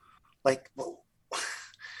masks. What?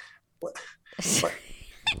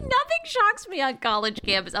 Nothing shocks me on college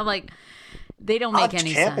campus. I'm like, they don't make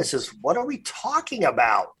any sense. Campuses, what are we talking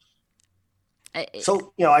about?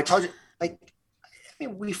 So, I told you,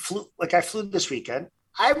 we flew, I flew this weekend.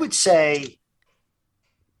 I would say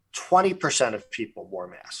 20% of people wore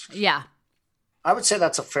masks. Yeah. I would say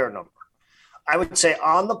that's a fair number. I would say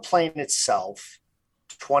on the plane itself,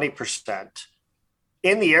 20%.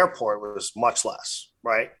 in the airport was much less,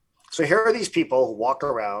 right? So here are these people who walk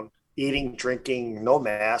around eating, drinking, no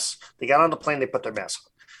mask. They got on the plane, they put their mask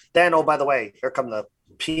on. Then, oh, by the way, here come the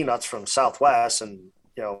peanuts from Southwest and,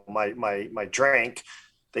 my drink.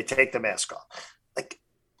 They take the mask off. Like,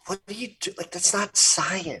 what do you do? Like, that's not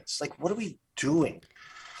science. Like, what are we doing?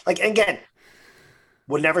 Like, again,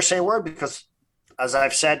 would never say a word because, as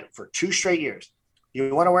I've said for 2 straight years,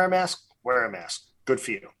 you want to wear a mask? Wear a mask. Good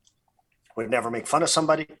for you. Would never make fun of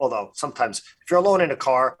somebody. Although sometimes if you're alone in a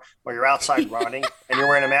car or you're outside running and you're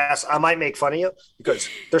wearing a mask, I might make fun of you because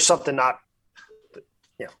there's something not,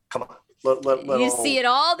 come on. You see it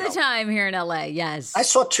all the time here in LA. Yes. I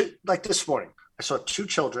saw this morning, I saw 2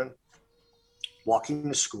 children walking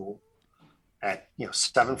to school at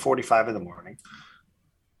 7:45 in the morning,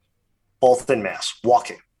 both in masks,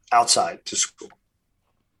 walking outside to school.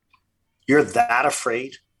 You're that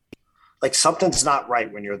afraid? Like something's not right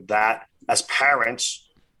when you're that. As parents,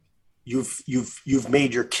 you've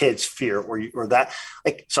made your kids fear or that.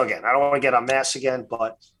 Like, so again, I don't want to get on masks again,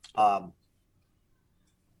 but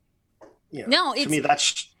no, to me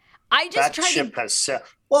that's I just that ship has sailed.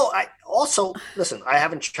 Well, I also listen. I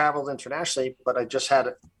haven't traveled internationally, but I just had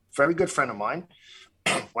a very good friend of mine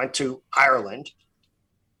went to Ireland.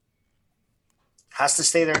 Has to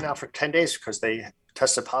stay there now for 10 days because they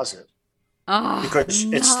tested positive. Oh, because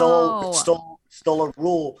no. it's still a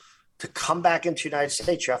rule to come back into the United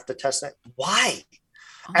States. You have to test that. Why?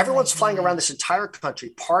 Oh, everyone's flying around this entire country,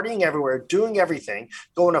 partying everywhere, doing everything,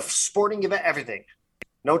 going to sporting event, everything.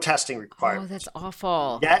 No testing required. Oh, that's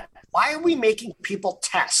awful. Yet, why are we making people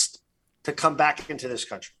test to come back into this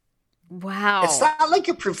country? Wow. It's not like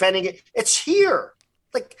you're preventing it. It's here.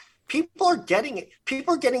 Like people are getting it.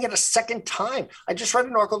 People are getting it a second time. I just read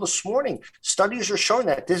an article this morning. Studies are showing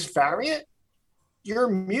that this variant, your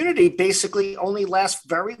immunity basically only lasts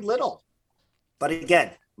very little. But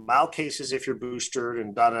again, mild cases if you're boosted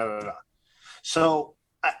and da-da-da-da. So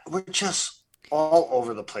we're just all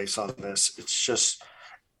over the place on this. It's just,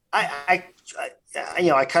 I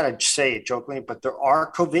kind of say it jokingly, but there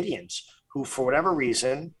are COVIDians who, for whatever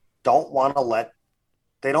reason, don't want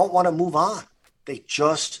to move on. They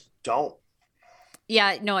just don't.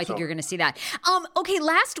 Yeah, no, I think you're going to see that. Okay,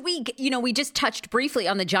 last week, we just touched briefly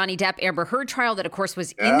on the Johnny Depp Amber Heard trial that, of course,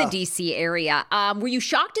 was in the D.C. area. Were you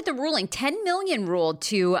shocked at the ruling? $10 million ruled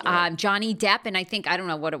to Johnny Depp, and I don't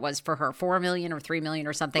know what it was for her, $4 million or $3 million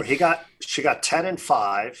or something. Well, she got 10 and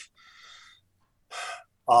 5,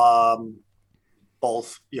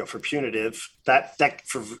 both for punitive. That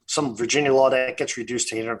for some Virginia law that gets reduced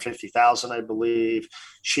to $850,000, I believe.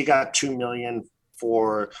 She got $2 million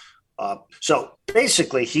for. So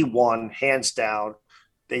basically, he won hands down.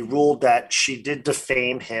 They ruled that she did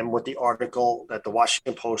defame him with the article that the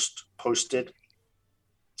Washington Post posted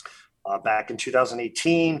back in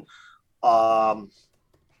 2018.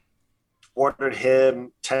 Ordered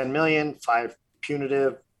him $10 million, 5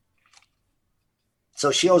 punitive. So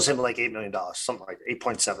she owes him like $8 million, something like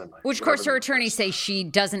 $8.7 million. Which, of course, her attorneys say she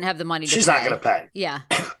doesn't have the money to pay. She's not going to pay. Yeah.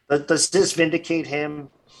 Does this vindicate him?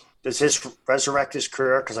 Does this resurrect his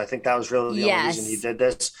career? Because I think that was really the only reason he did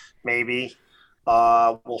this. Maybe.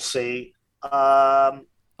 We'll see. I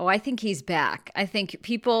think he's back. I think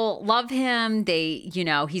people love him.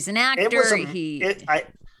 He's an actor.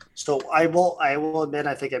 So I will admit,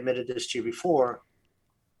 I think I admitted this to you before.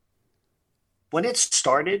 When it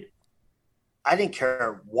started, I didn't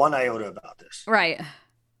care one iota about this. Right.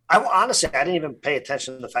 Honestly, I didn't even pay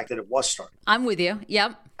attention to the fact that it was started. I'm with you.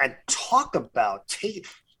 Yep. And talk about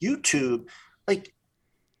YouTube, like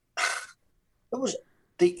it was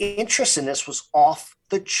the interest in this was off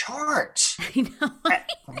the charts. I know.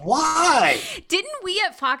 Why? Didn't we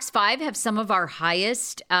at Fox 5 have some of our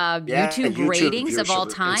highest YouTube ratings of all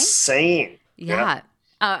time? Insane. Yeah.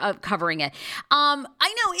 Covering it. I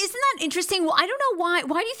know. Isn't that interesting? Well, I don't know why.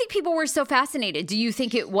 Why do you think people were so fascinated? Do you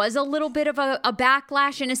think it was a little bit of a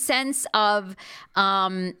backlash in a sense of,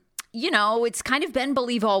 it's kind of been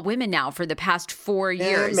Believe All Women now for the past 4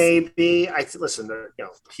 years. Maybe. Listen,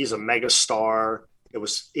 he's a mega star. It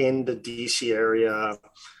was in the DC area.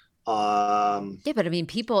 Yeah, but I mean,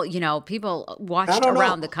 people watched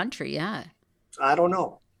around the country. Yeah. I don't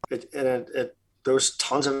know. There was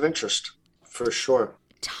tons of interest for sure.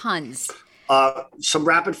 Tons. Some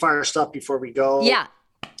rapid fire stuff before we go. Yeah.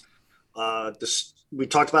 We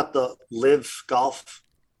talked about the LIV golf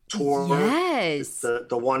tour. Yes. The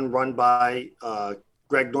one run by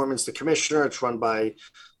Greg Norman's the commissioner. It's run by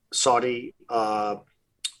the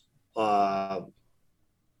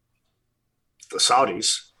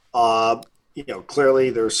Saudis. Clearly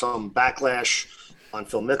there's some backlash on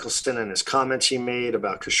Phil Mickelson and his comments he made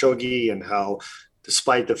about Khashoggi and how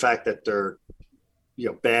despite the fact that they're,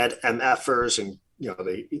 bad MFers and,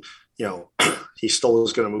 he still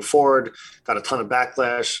was going to move forward, got a ton of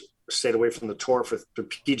backlash, stayed away from the tour for the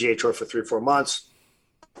PGA Tour for 3-4 months.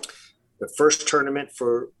 The first tournament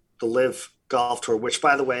for the LIV Golf Tour, which,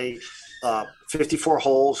 by the way, 54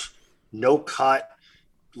 holes, no cut,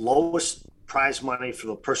 lowest prize money for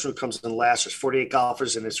the person who comes in last. There's 48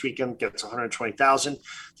 golfers, and this weekend gets 120,000.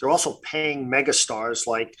 They're also paying megastars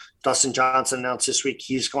like Dustin Johnson announced this week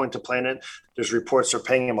he's going to play in it. There's reports they're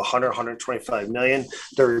paying him 125 million.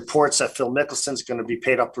 There are reports that Phil Mickelson's going to be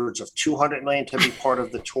paid upwards of 200 million to be part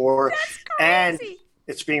of the tour. And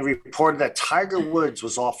it's being reported that Tiger Woods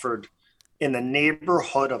was offered in the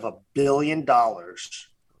neighborhood of $1 billion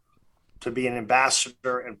to be an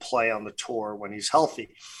ambassador and play on the tour when he's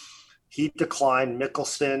healthy. He declined.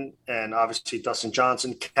 Mickelson and obviously Dustin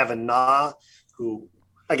Johnson, Kevin Na, who,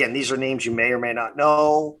 again, these are names you may or may not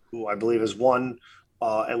know, who I believe has won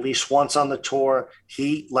at least once on the tour.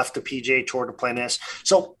 He left the PGA Tour to play in this.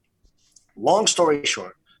 So long story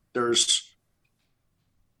short, there's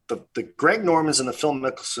the Greg Normans and the Phil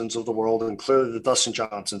Mickelsons of the world, and clearly the Dustin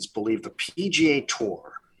Johnsons, believe the PGA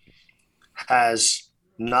Tour has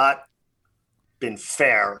not been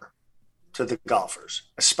fair to the golfers,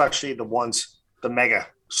 especially the mega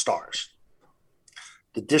stars.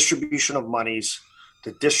 The distribution of monies,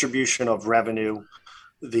 the distribution of revenue,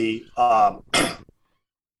 the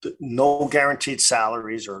no guaranteed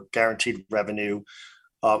salaries or guaranteed revenue.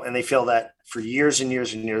 And they feel that for years and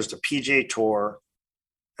years and years, the PGA Tour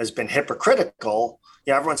has been hypocritical.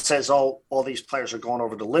 Everyone says, all these players are going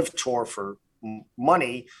over to LIV Tour for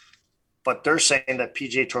money, but they're saying that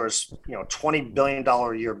PGA Tour is, $20 billion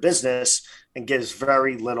a year business and gives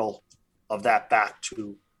very little of that back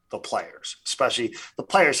to the players, especially the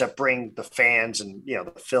players that bring the fans and,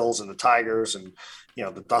 the Phils and the Tigers and,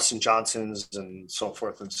 the Dustin Johnsons and so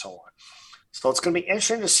forth and so on. So it's going to be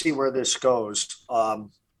interesting to see where this goes.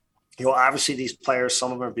 Obviously these players,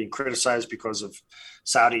 some of them are being criticized because of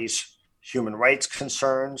Saudi's human rights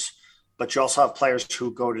concerns, but you also have players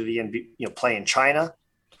who go to the NBA, play in China,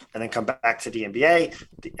 and then come back to the NBA.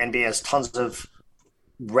 The NBA has tons of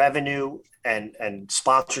revenue and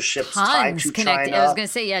sponsorships tied to China. I was going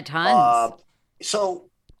to say, tons. So,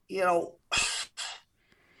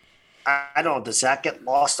 I don't know. Does that get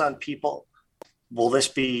lost on people? Will this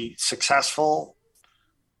be successful?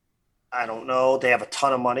 I don't know. They have a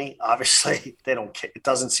ton of money. Obviously, they don't. It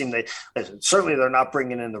doesn't seem certainly they're not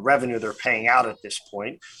bringing in the revenue they're paying out at this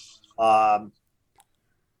point. We'll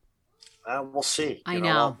see. I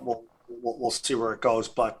know. We'll see where it goes.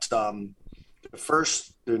 But the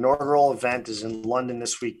inaugural event is in London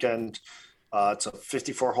this weekend. It's a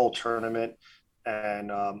 54-hole tournament,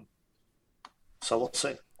 and so we'll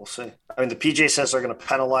see. We'll see. I mean, the PGA says they're going to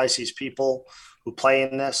penalize these people who play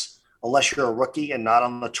in this unless you're a rookie and not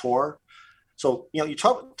on the tour. So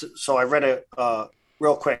So I read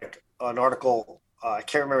real quick an article. I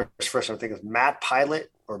can't remember his first name. I think it's Matt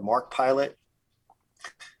Pilot or Mark Pilot.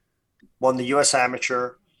 Won the U.S.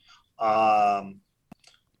 Amateur, not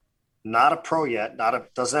a pro yet,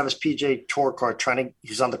 doesn't have his PGA Tour card.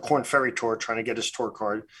 He's on the Korn Ferry Tour, trying to get his tour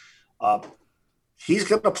card. He's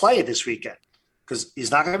going to play this weekend because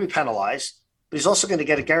he's not going to be penalized, but he's also going to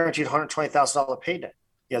get a guaranteed $120,000 payday.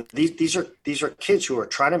 These are kids who are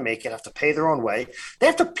trying to make it, have to pay their own way. They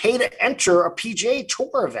have to pay to enter a PGA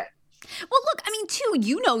Tour event. Well, look, I mean, too,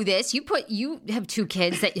 you know this. You have two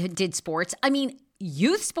kids that did sports. I mean,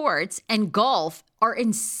 youth sports and golf are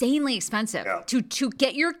insanely expensive to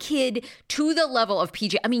get your kid to the level of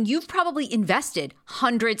PGA. I mean, you've probably invested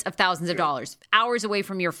hundreds of thousands of dollars, hours away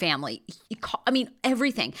from your family. I mean,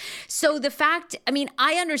 everything. So the fact, I mean,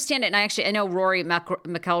 I understand it. And I know Rory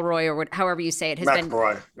McIlroy or however you say it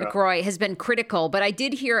McIlroy has been critical, but I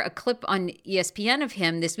did hear a clip on ESPN of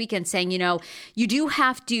him this weekend saying, you do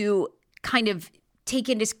have to kind of take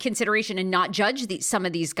into consideration and not judge some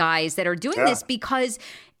of these guys that are doing this because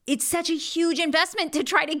it's such a huge investment to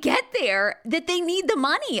try to get there that they need the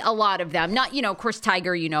money, a lot of them. Not, of course,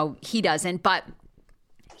 Tiger, he doesn't, but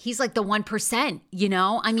he's like the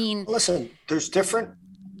 1%, I mean. Listen, there's different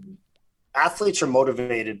athletes are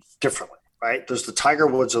motivated differently, right? There's the Tiger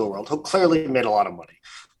Woods of the world who clearly made a lot of money.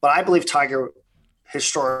 But I believe Tiger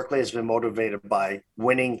historically has been motivated by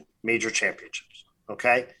winning major championships.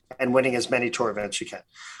 Okay. And winning as many tour events you can.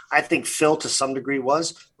 I think Phil to some degree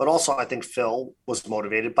was, but also I think Phil was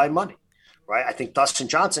motivated by money, right? I think Dustin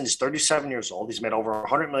Johnson is 37 years old. He's made over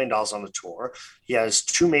 $100 million on the tour. He has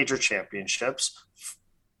 2 major championships.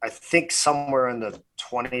 I think somewhere in the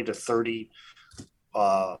 20 to 30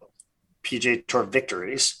 PGA Tour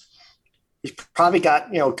victories. He's probably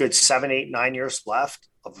got, a good 7, 8, 9 years left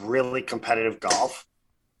of really competitive golf.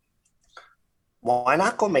 Why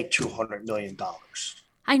not go make $200 million?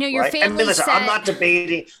 I know your right? family Listen, said... I'm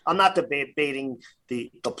not debating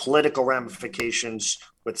the political ramifications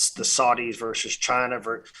with the Saudis versus China.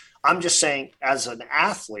 I'm just saying, as an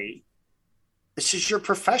athlete, this is your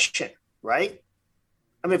profession, right?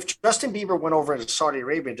 I mean, if Justin Bieber went over to Saudi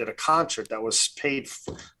Arabia and did a concert that was paid,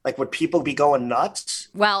 would people be going nuts?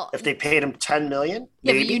 Well, if they paid him $10 million,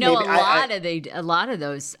 yeah, maybe, but a maybe. lot of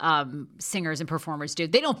those singers and performers do.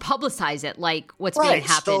 They don't publicize it like what's Right. being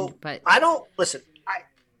happened. So but I don't listen.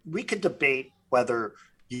 We could debate whether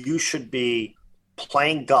you should be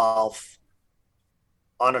playing golf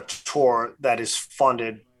on a tour that is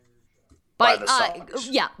funded by the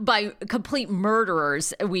Saudis. By complete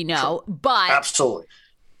murderers. We know, but absolutely.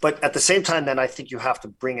 But at the same time, then I think you have to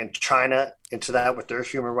bring in China into that with their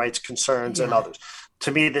human rights concerns and others.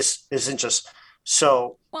 To me, this isn't just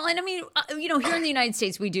so. Well, and I mean, here in the United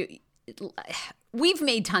States, we've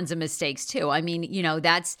made tons of mistakes too. I mean,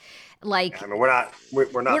 that's like. I mean, we're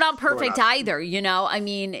not perfect either. I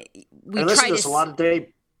mean, there's a lot of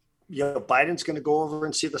day. Biden's going to go over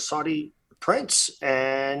and see the Saudi prince,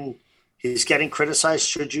 and he's getting criticized.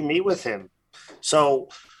 Should you meet with him? So.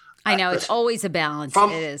 I know it's always a balance.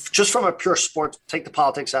 It is just from a pure sport. Take the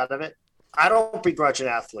politics out of it. I don't begrudge an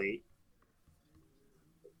athlete,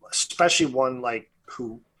 especially one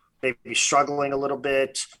who may be struggling a little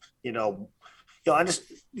bit. The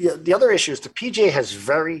other issue is the PGA has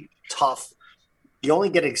very tough. You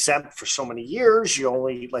only get exempt for so many years. You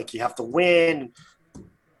only you have to win.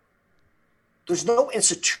 There's no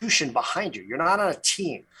institution behind you. You're not on a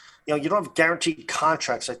team. You don't have guaranteed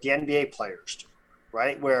contracts like the NBA players do.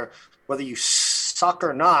 Right? Where whether you suck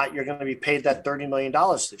or not, you're going to be paid that $30 million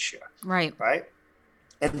this year. Right. Right.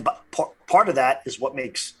 And part of that is what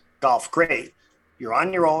makes golf great. You're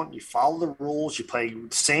on your own. You follow the rules. You play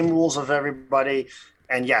the same rules of everybody.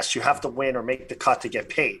 And yes, you have to win or make the cut to get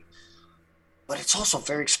paid. But it's also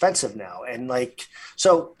very expensive now. And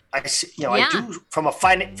so I see, I do from a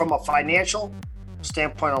financial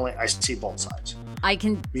standpoint only, I see both sides.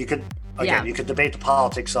 You could debate the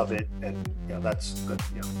politics of it, and that's good.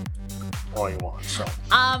 All you want. So,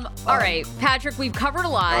 all right, Patrick, we've covered a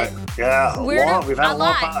lot. Right. Yeah, we've had a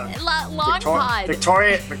long pod. Long pod.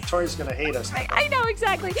 Victoria's gonna hate us. I know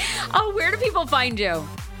exactly. Oh, where do people find you?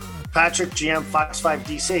 Patrick GM Fox 5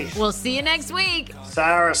 DC. We'll see you next week.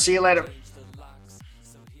 Sarah, see you later.